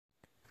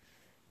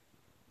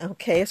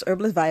Okay, it's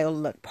Herbalist Viola,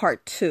 look,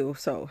 part two.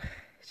 So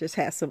just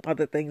has some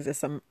other things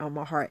that's on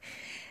my heart.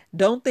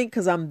 Don't think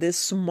because I'm this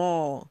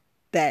small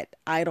that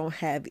I don't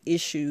have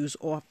issues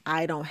or if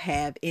I don't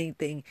have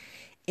anything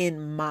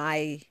in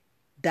my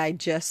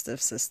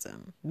digestive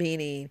system.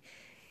 Meaning,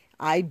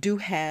 I do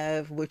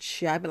have,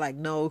 which I'd be like,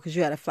 no, because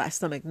you had a flat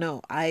stomach.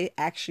 No, I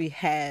actually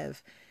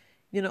have,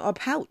 a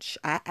pouch.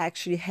 I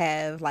actually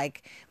have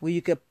like where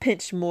you could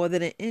pinch more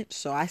than an inch.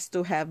 So I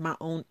still have my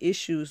own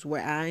issues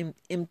where I'm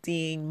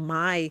emptying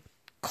my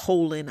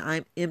colon,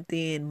 I'm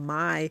emptying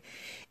my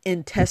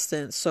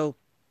intestines. So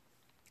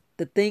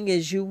the thing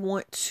is, you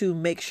want to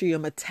make sure your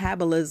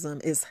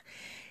metabolism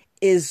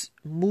is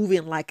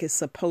moving like it's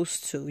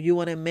supposed to. You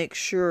want to make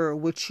sure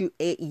what you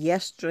ate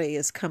yesterday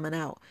is coming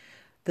out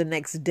the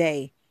next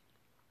day.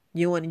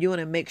 You want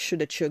to make sure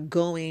that you're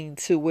going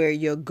to where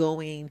you're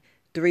going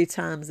 3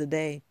 times a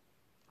day.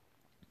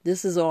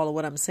 This is all of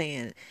what I'm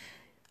saying.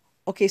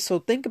 Okay, so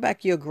think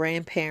about your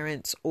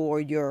grandparents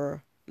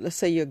or let's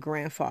say your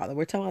grandfather.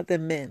 We're talking about the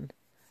men.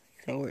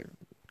 So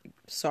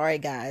sorry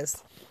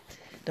guys.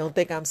 Don't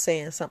think I'm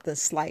saying something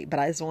slight, but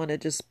I just want to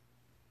just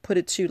put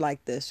it to you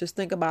like this. Just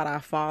think about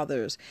our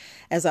fathers.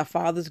 As our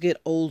fathers get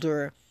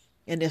older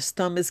and their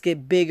stomachs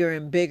get bigger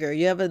and bigger.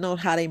 You ever know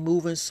how they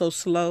moving so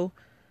slow?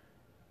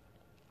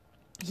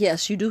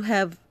 Yes, you do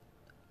have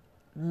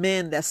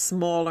men that's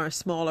smaller and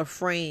smaller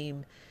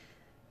frame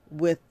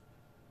with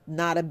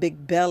not a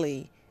big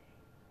belly.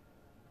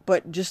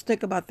 But just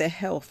think about their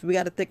health. We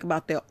got to think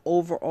about their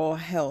overall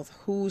health.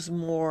 Who's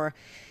more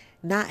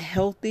not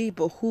healthy,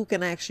 but who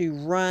can actually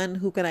run,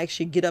 who can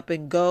actually get up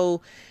and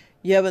go.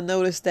 You ever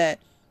notice that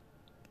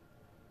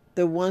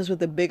the ones with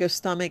the bigger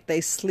stomach, they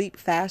sleep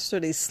faster.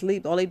 They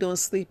sleep. All they do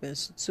is sleeping.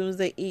 As soon as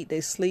they eat,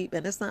 they sleep.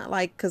 And it's not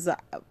like because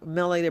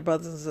melanated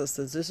brothers and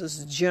sisters. This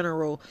is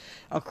general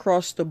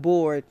across the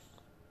board.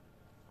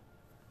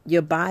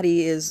 Your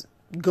body is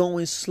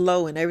going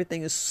slow and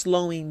everything is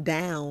slowing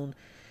down.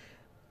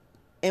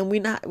 And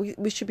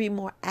we should be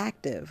more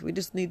active. We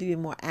just need to be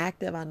more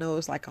active. I know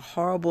it's like a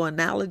horrible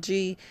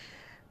analogy,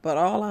 but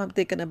all I'm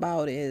thinking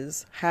about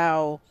is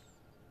how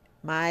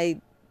my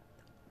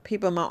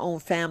people in my own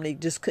family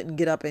just couldn't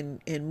get up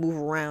and move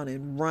around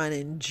and run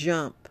and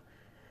jump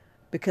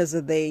because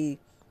as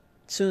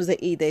soon as they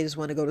eat, they just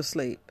want to go to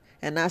sleep.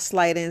 And not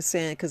slight in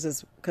saying because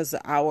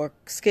of our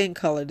skin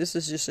color. This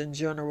is just in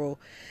general.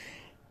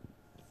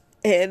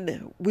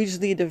 And we just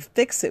need to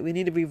fix it. We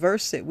need to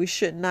reverse it. We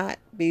should not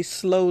be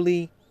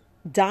slowly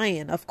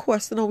dying. Of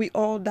course, we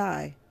all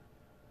die.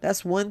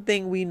 That's one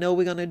thing we know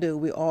we're going to do.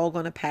 We're all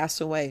going to pass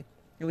away.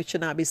 And we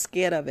should not be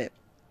scared of it.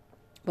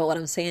 But what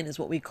I'm saying is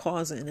what we're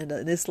causing in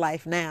this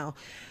life now,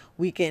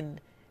 we can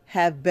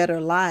have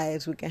better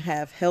lives. We can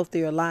have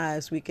healthier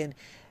lives. We can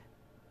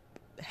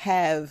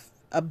have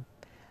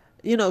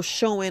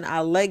showing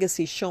our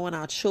legacy, showing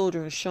our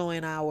children,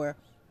 showing our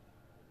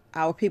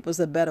peoples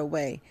a better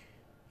way.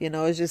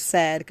 It's just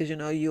sad because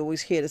you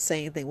always hear the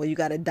same thing. Well, you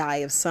got to die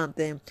of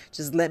something.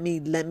 Just let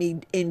me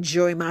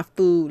enjoy my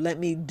food. Let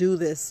me do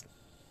this.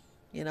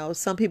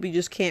 Some people you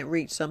just can't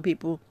reach. Some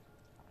people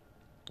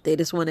they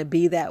just want to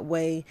be that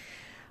way.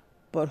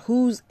 But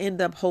who's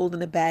end up holding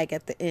the bag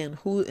at the end?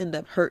 Who end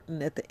up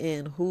hurting at the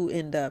end? Who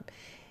end up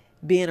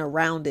being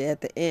around it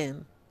at the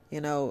end?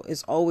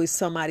 It's always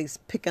somebody's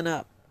picking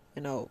up.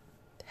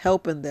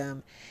 Helping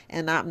them.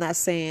 And I'm not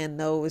saying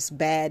no, it's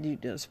bad.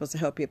 You're supposed to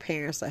help your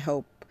parents to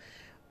help.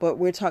 But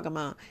we're talking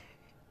about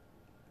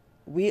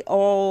we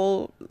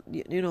all,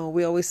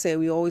 we always say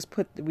we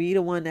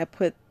the one that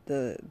put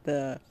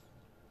the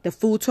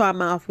food to our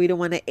mouth. We the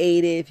one that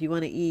ate it. If you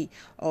want to eat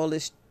all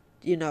this,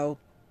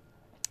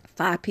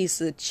 5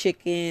 pieces of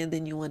chicken,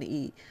 then you want to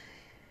eat.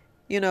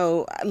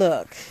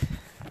 Look,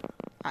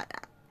 I,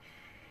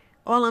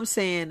 all I'm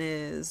saying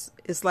is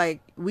it's like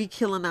we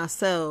killing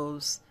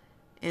ourselves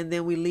and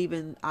then we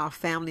leaving our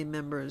family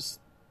members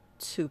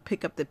to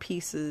pick up the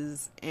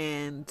pieces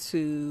and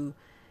to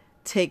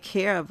take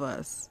care of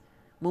us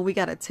when we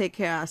got to take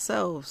care of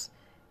ourselves.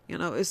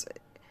 It's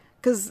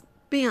because,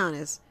 be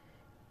honest,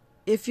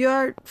 if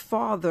your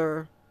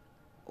father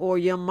or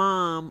your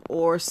mom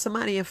or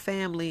somebody in your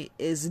family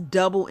is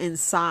double in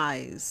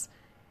size,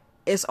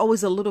 it's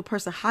always a little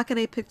person. How can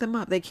they pick them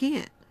up? They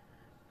can't.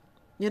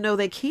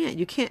 They can't.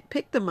 You can't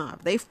pick them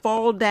up. They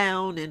fall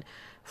down and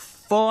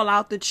fall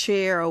out the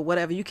chair or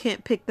whatever. You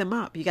can't pick them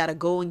up. You got to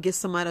go and get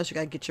somebody else. You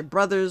got to get your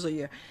brothers or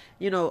your,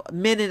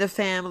 men in the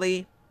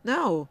family.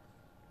 No.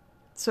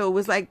 So it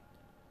was like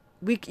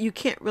you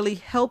can't really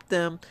help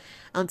them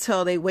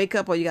until they wake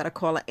up, or you got to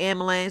call an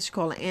ambulance. You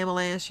call an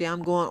ambulance. Yeah,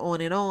 I'm going on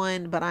and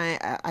on, but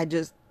I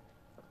just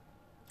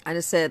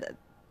said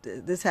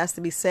this has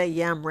to be said.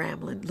 Yeah, I'm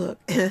rambling. Look,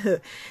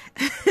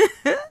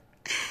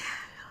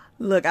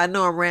 look, I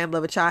know I'm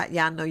rambling, but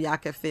y'all know y'all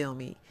can feel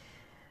me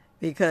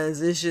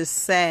because it's just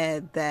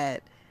sad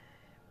that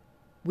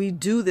we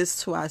do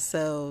this to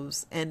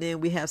ourselves and then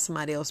we have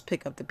somebody else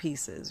pick up the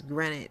pieces.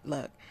 Granted,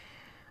 look,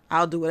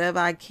 I'll do whatever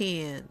I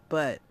can,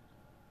 but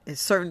it's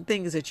certain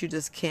things that you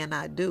just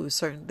cannot do.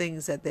 Certain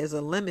things that there's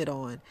a limit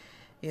on.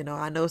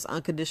 I know it's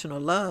unconditional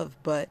love,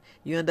 but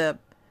you end up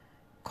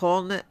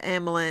calling the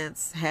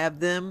ambulance, have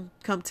them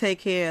come take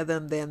care of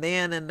them. Then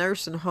they're in a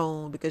nursing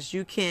home because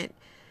you can't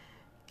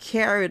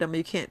carry them,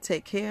 you can't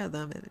take care of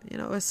them.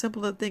 And, as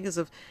simple a thing as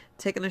of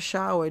taking a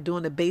shower,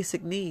 doing the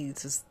basic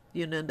needs, is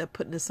end up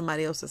putting in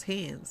somebody else's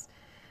hands.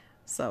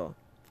 So,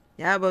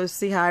 yeah, but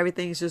see how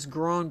everything's just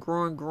growing.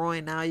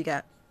 Now you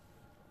got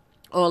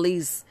all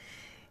these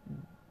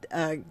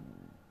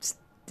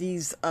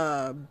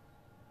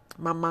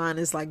my mind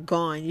is like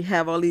gone. You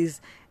have all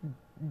these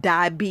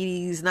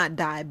diabetes,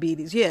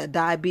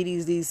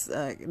 these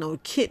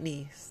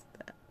kidneys.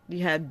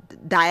 You have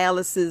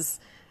dialysis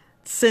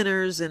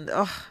centers, and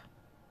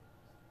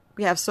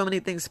we have so many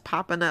things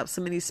popping up,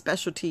 so many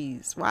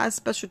specialties. Why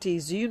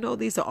specialties? Do you know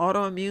these are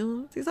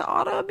autoimmune? These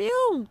are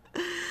autoimmune.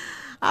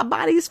 Our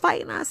body's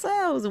fighting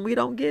ourselves and we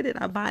don't get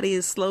it. Our body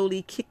is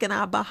slowly kicking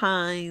our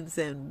behinds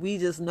and we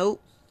just, nope.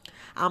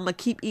 I'm going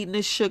to keep eating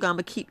this sugar. I'm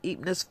going to keep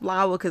eating this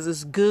flour because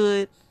it's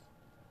good.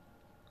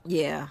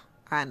 Yeah,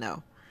 I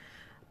know.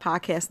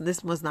 Podcasting,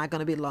 this one's not going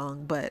to be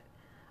long, but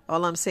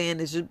all I'm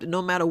saying is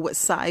no matter what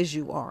size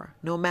you are,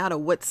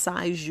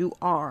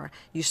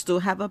 you still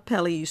have a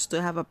belly, you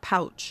still have a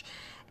pouch.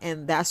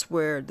 And that's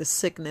where the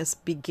sickness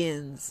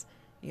begins.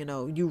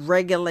 You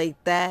regulate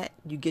that,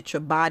 you get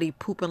your body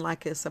pooping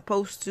like it's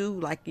supposed to,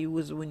 like you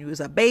was when you was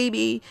a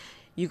baby.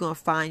 You're going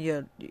to find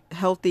you're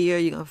healthier.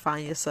 You're going to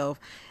find yourself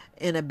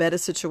in a better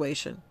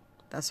situation.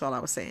 That's all I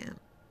was saying.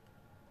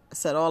 I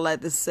said all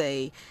that to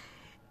say,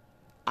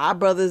 our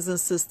brothers and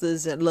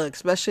sisters, and look,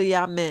 especially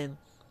our men,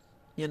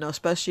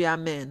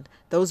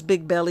 those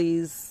big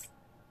bellies,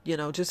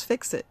 just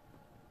fix it.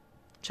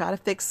 Try to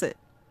fix it.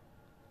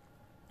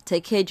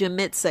 Take care of your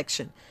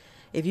midsection.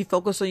 If you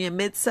focus on your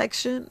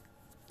midsection,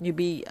 you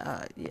be,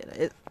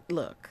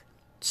 look.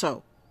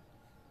 So,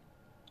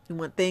 you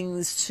want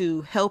things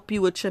to help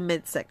you with your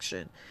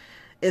midsection.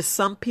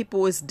 Some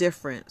people is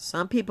different.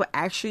 Some people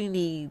actually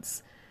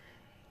needs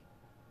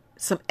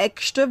some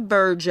extra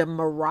virgin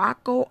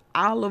Morocco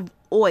olive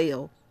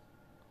oil.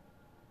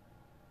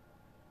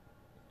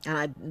 And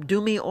I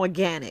do mean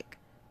organic.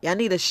 Y'all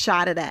need a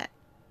shot of that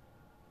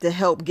to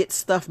help get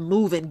stuff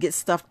moving, get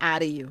stuff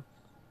out of you.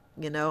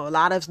 A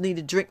lot of us need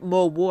to drink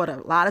more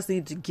water. A lot of us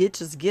need to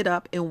just get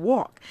up and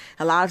walk.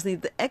 A lot of us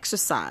need to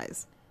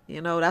exercise.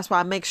 That's why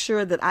I make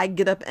sure that I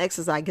get up and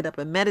exercise. I get up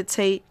and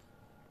meditate.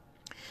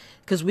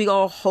 Because we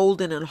all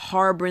holding and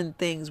harboring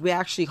things. We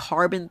actually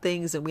harboring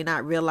things and we're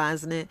not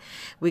realizing it.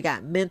 We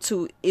got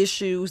mental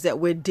issues that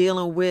we're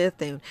dealing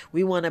with and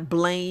we want to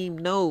blame.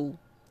 No,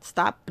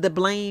 stop the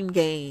blame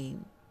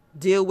game.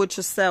 Deal with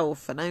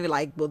yourself. And I'm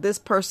like, well, this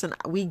person,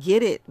 we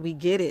get it.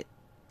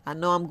 I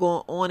know I'm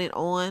going on and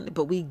on,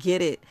 but we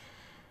get it.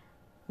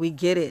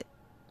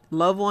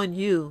 Love on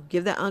you.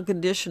 Give that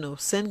unconditional.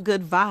 Send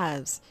good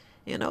vibes.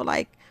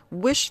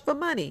 Wish for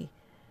money.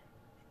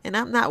 And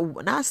I'm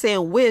not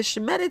saying wish.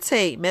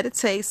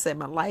 Meditate. Say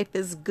my life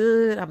is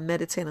good. I'm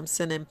meditating. I'm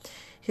sending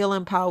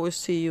healing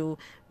powers to you.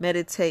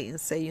 Meditate and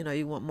say,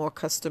 you want more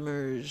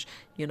customers.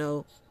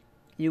 You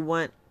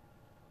want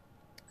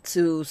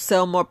to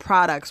sell more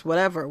products,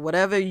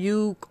 whatever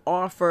you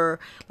offer.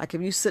 Like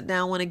if you sit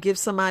down, want to give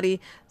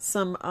somebody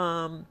some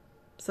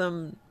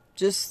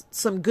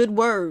good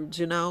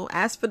words,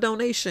 ask for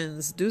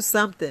donations, do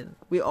something.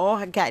 We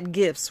all got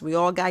gifts.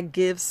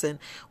 And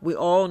we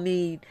all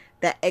need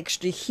that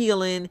extra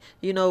healing,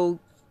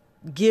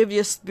 give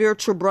your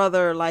spiritual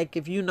brother, like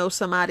if you know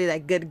somebody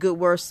that get good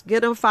words,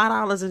 get them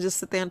 $5 and just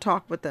sit there and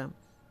talk with them.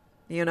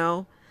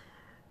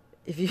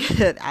 If you,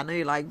 I know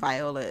you like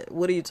Viola.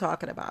 What are you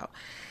talking about?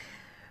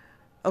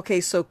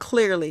 Okay, so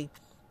clearly,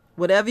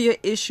 whatever your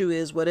issue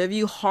is, whatever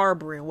you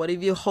harboring,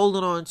 whatever you're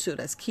holding on to,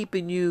 that's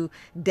keeping you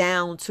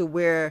down to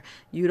where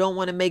you don't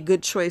want to make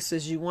good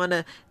choices. You want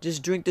to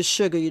just drink the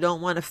sugar. You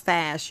don't want to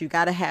fast. You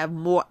got to have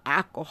more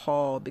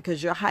alcohol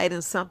because you're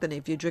hiding something.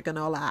 If you're drinking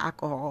all that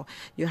alcohol,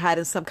 you're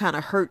hiding some kind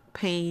of hurt,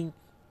 pain.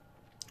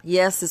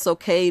 Yes, it's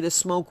okay to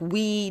smoke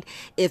weed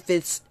if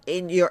it's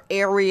in your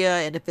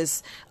area and if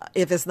it's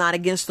not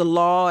against the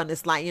law, and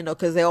it's like,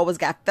 because they always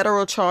got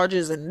federal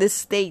charges in this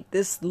state,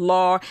 this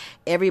law,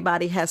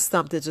 everybody has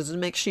something. So just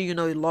make sure you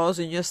know the laws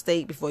in your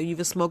state before you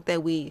even smoke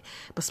that weed.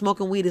 But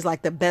smoking weed is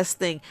like the best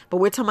thing. But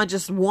we're talking about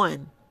just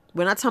one.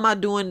 We're not talking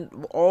about doing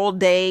all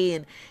day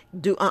and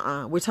do,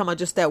 We're talking about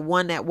just that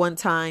one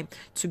time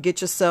to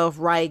get yourself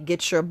right,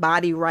 get your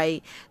body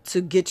right,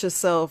 to get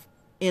yourself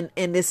in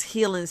this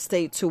healing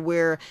state to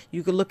where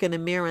you can look in the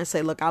mirror and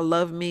say, look, I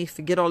love me.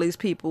 Forget all these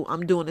people.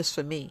 I'm doing this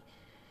for me.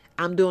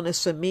 I'm doing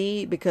this for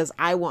me because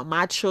I want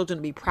my children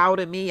to be proud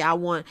of me. I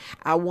want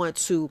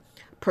to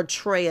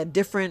portray a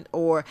different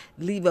or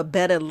leave a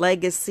better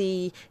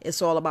legacy.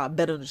 It's all about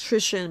better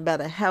nutrition,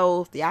 better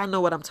health. Yeah, I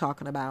know what I'm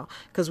talking about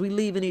because we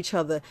leaving each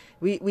other.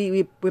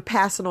 We're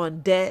passing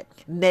on debt,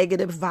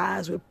 negative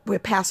vibes. We're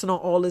passing on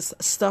all this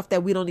stuff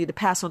that we don't need to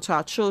pass on to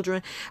our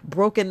children,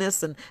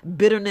 brokenness and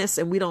bitterness,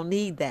 and we don't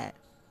need that.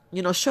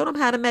 Show them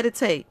how to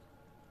meditate.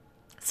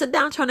 Sit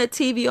down, turn the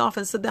TV off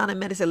and sit down and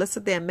meditate. Let's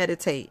sit there and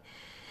meditate.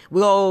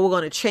 we're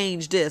going to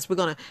change this. We're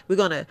going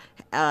to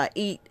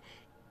eat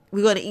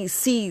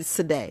seeds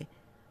today.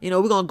 We're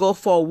going to go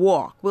for a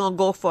walk. We're going to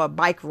go for a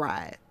bike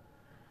ride.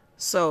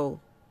 So,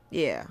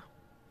 yeah.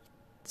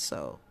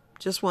 So,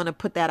 just want to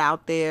put that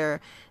out there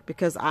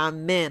because our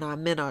men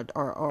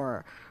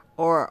are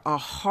a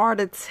heart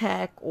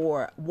attack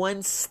or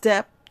one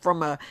step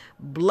from a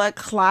blood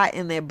clot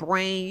in their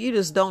brain. You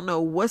just don't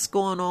know what's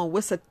going on.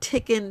 What's a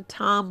ticking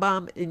time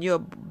bomb in your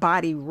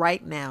body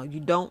right now? You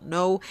don't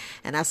know.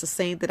 And that's the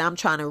same that I'm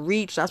trying to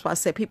reach. That's why I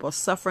said people are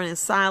suffering in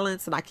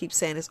silence. And I keep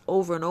saying this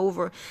over and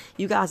over.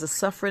 You guys are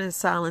suffering in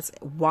silence.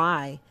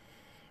 Why?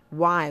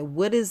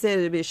 What is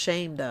there to be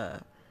ashamed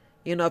of?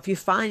 If you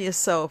find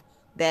yourself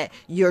that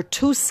you're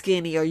too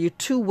skinny or you're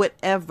too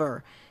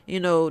whatever,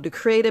 the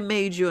Creator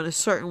made you in a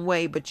certain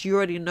way, but you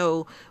already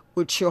know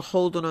what you're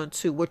holding on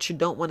to, what you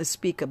don't want to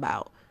speak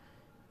about.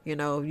 You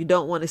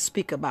don't want to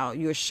speak about.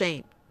 You're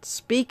ashamed.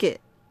 Speak it.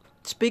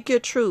 Speak your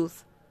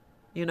truth.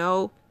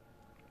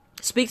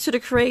 Speak to the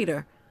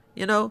Creator.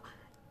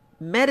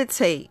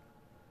 Meditate.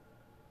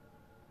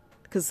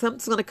 Because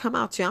something's going to come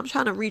out to you. I'm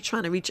trying to reach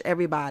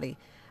everybody.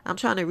 I'm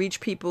trying to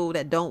reach people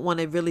that don't want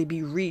to really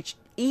be reached.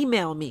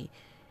 Email me.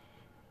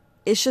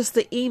 It's just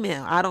the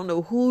email. I don't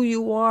know who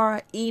you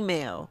are.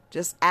 Email.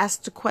 Just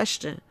ask the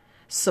question.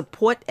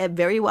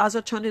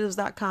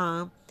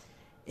 support@verywisealternatives.com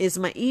is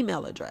my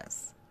email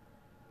address.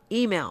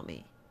 Email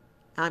me.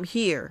 I'm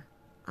here.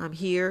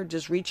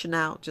 Just reaching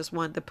out. Just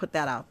wanted to put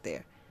that out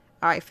there.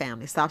 All right,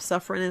 family. Stop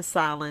suffering in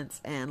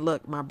silence. And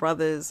look, my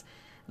brothers,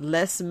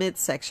 less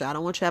midsection. I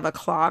don't want you to have a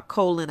clogged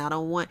colon. I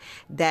don't want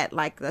that,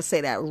 like let's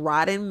say, that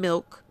rotten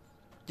milk.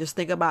 Just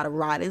think about a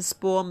rotten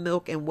spoiled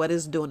milk and what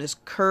it's doing. It's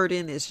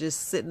curding. It's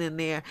just sitting in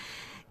there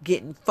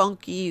getting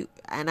funky.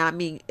 And I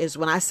mean, is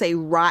when I say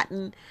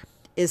rotten,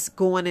 it's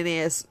going in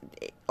there.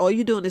 All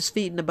you're doing is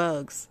feeding the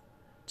bugs.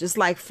 Just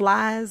like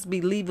flies be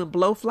leaving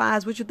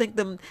blowflies. What you think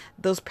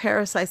those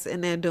parasites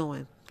in there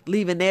doing?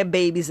 Leaving their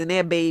babies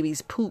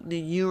pooping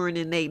and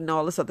urinating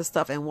all this other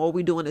stuff. And what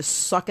we're doing is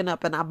sucking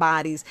up in our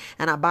bodies,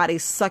 and our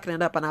bodies sucking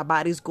it up, and our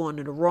bodies going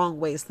in the wrong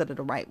way instead of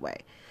the right way.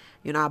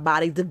 Our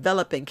body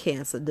developing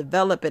cancer,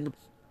 developing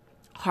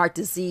heart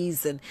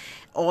disease, and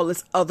all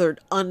this other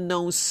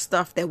unknown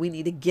stuff that we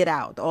need to get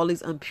out. All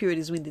these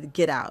impurities we need to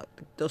get out.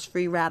 Those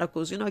free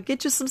radicals,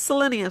 get you some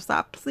selenium.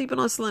 Stop sleeping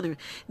on selenium.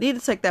 You need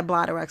to take that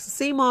bladder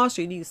sea moss.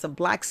 You need some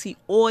black seed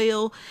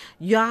oil.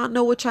 Y'all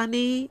know what y'all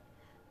need.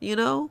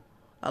 A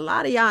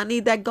lot of y'all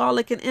need that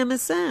garlic and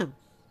MSM.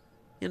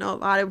 A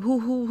lot of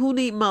who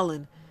need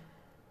mullein.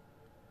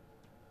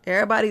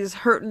 Everybody's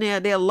hurting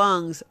their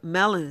lungs.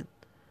 Melon.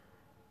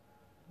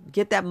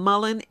 Get that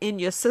mullein in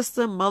your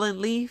system, mullein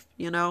leaf,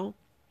 Look,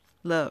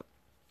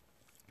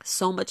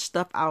 so much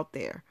stuff out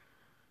there.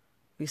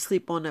 We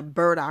sleep on the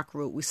burdock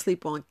root. We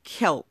sleep on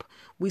kelp.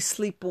 We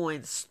sleep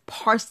on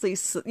parsley,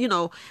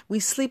 we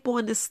sleep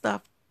on this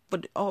stuff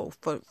for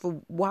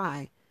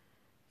why,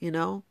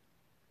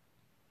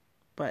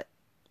 But,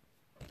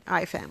 all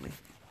right, family.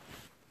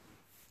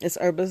 It's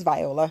Herbalist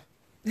Viola.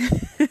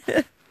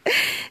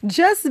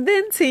 Just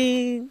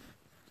venting.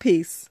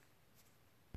 Peace.